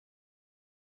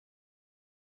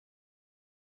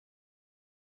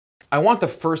I want the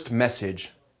first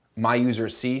message my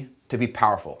users see to be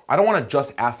powerful. I don't want to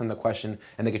just ask them the question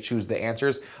and they could choose the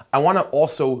answers. I want to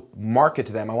also market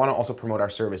to them. I want to also promote our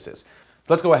services.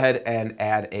 So let's go ahead and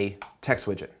add a text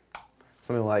widget.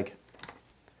 Something like,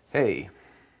 hey,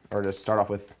 or just start off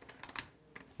with,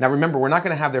 now remember, we're not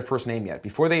going to have their first name yet.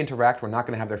 Before they interact, we're not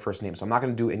going to have their first name. So I'm not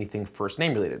going to do anything first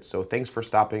name related. So thanks for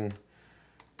stopping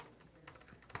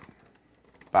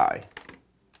by.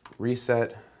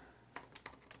 Reset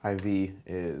IV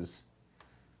is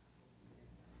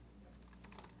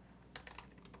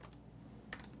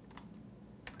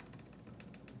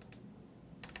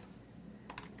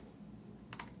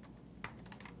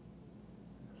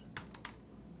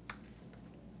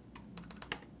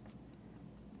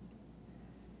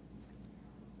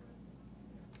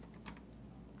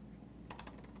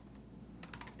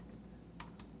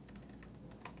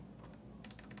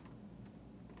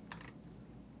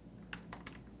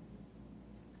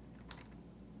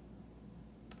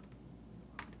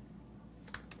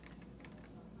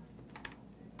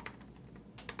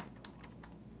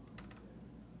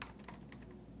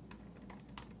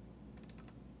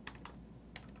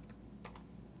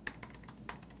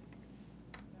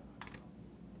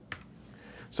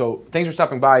So thanks for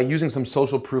stopping by. Using some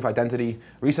social proof identity,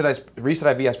 Reset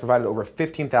IV has provided over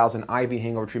 15,000 IV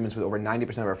hangover treatments with over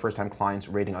 90% of our first-time clients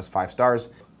rating us 5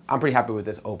 stars. I'm pretty happy with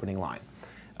this opening line.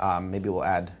 Maybe we'll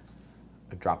add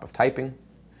a drop of typing,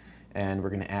 and we're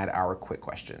going to add our quick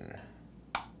question.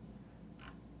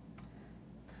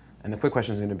 And the quick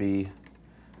question is going to be,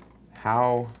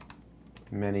 how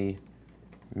many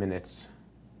minutes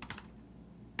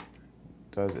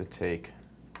does it take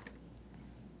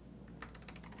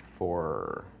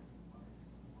for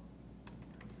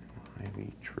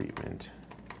IV treatment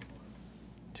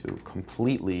to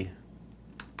completely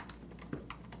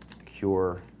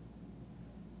cure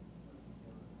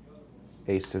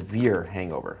a severe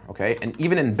hangover, okay? And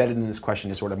even embedded in this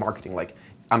question is sort of marketing. Like,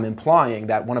 I'm implying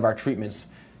that one of our treatments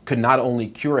could not only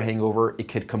cure a hangover, it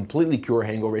could completely cure a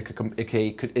hangover, it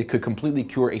could completely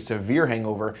cure a severe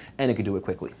hangover, and it could do it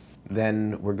quickly.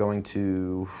 Then we're going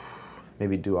to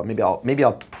maybe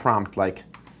I'll prompt like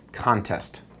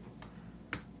contest,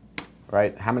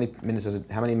 right? How many minutes does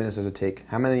it take?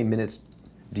 How many minutes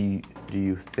do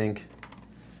you think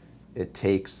it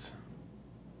takes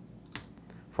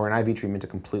for an IV treatment to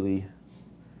completely,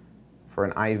 for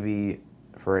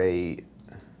a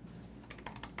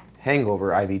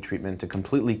hangover IV treatment to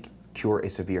completely cure a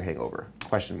severe hangover?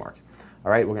 Question mark.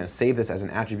 All right, we're going to save this as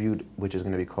an attribute, which is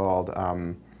going to be called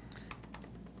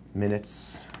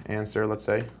minutes answer, let's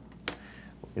say.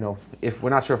 You know, if we're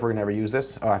not sure if we're going to ever use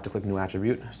this, oh, I have to click new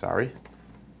attribute, sorry.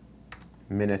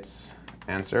 Minutes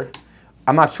answer.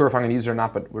 I'm not sure if I'm going to use it or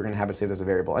not, but we're going to have it saved as a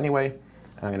variable anyway.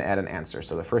 And I'm going to add an answer.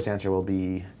 So the first answer will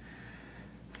be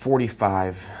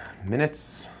 45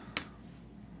 minutes.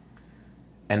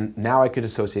 And now I could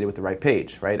associate it with the right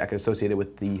page, right? I could associate it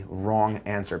with the wrong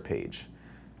answer page.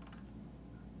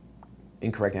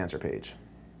 Incorrect answer page.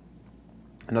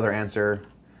 Another answer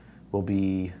will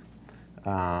be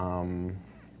 90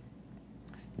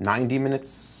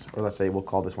 minutes, or let's say we'll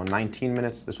call this one 19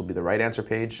 minutes. This will be the right answer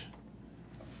page.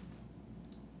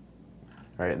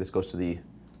 All right, this goes to the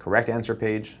correct answer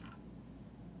page.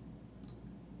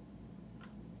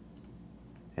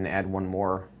 And add one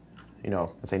more, you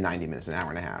know, let's say 90 minutes, an hour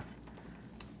and a half.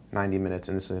 90 minutes,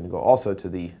 and this is going to go also to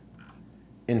the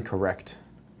incorrect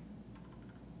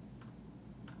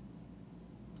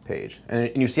page.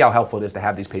 And you see how helpful it is to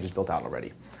have these pages built out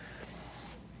already.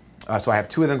 So I have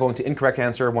 2 of them going to incorrect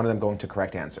answer, 1 of them going to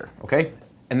correct answer, okay?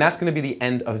 And that's going to be the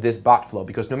end of this bot flow,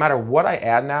 because no matter what I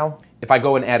add now, if I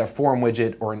go and add a form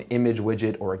widget or an image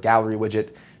widget or a gallery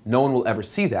widget, no one will ever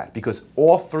see that, because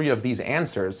all 3 of these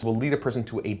answers will lead a person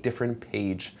to a different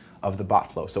page of the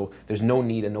bot flow. So there's no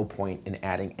need and no point in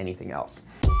adding anything else.